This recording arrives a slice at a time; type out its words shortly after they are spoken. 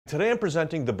Today I'm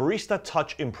presenting the Barista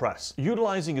Touch Impress.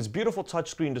 Utilizing its beautiful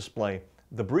touchscreen display,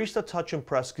 the Barista Touch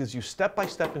Impress gives you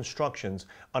step-by-step instructions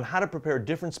on how to prepare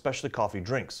different specialty coffee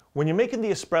drinks. When you're making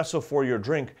the espresso for your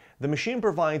drink, the machine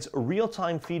provides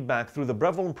real-time feedback through the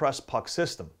Breville Impress puck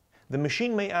system. The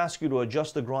machine may ask you to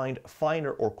adjust the grind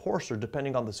finer or coarser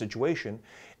depending on the situation,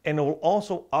 and it will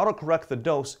also autocorrect the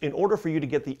dose in order for you to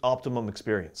get the optimum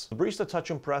experience. The Barista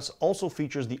Touch Impress also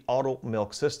features the auto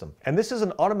milk system. And this is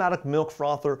an automatic milk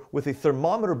frother with a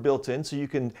thermometer built in, so you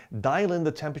can dial in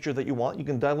the temperature that you want, you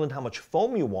can dial in how much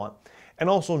foam you want, and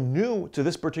also new to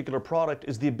this particular product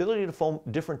is the ability to foam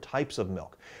different types of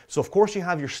milk. So of course you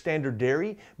have your standard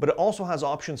dairy, but it also has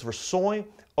options for soy,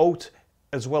 oat,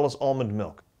 as well as almond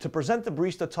milk. To present the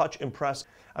Barista Touch Impress,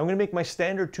 I'm going to make my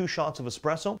standard 2 shots of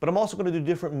espresso, but I'm also going to do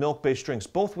different milk-based drinks,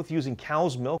 both with using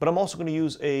cow's milk, but I'm also going to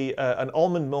use an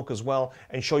almond milk as well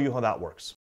and show you how that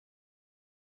works.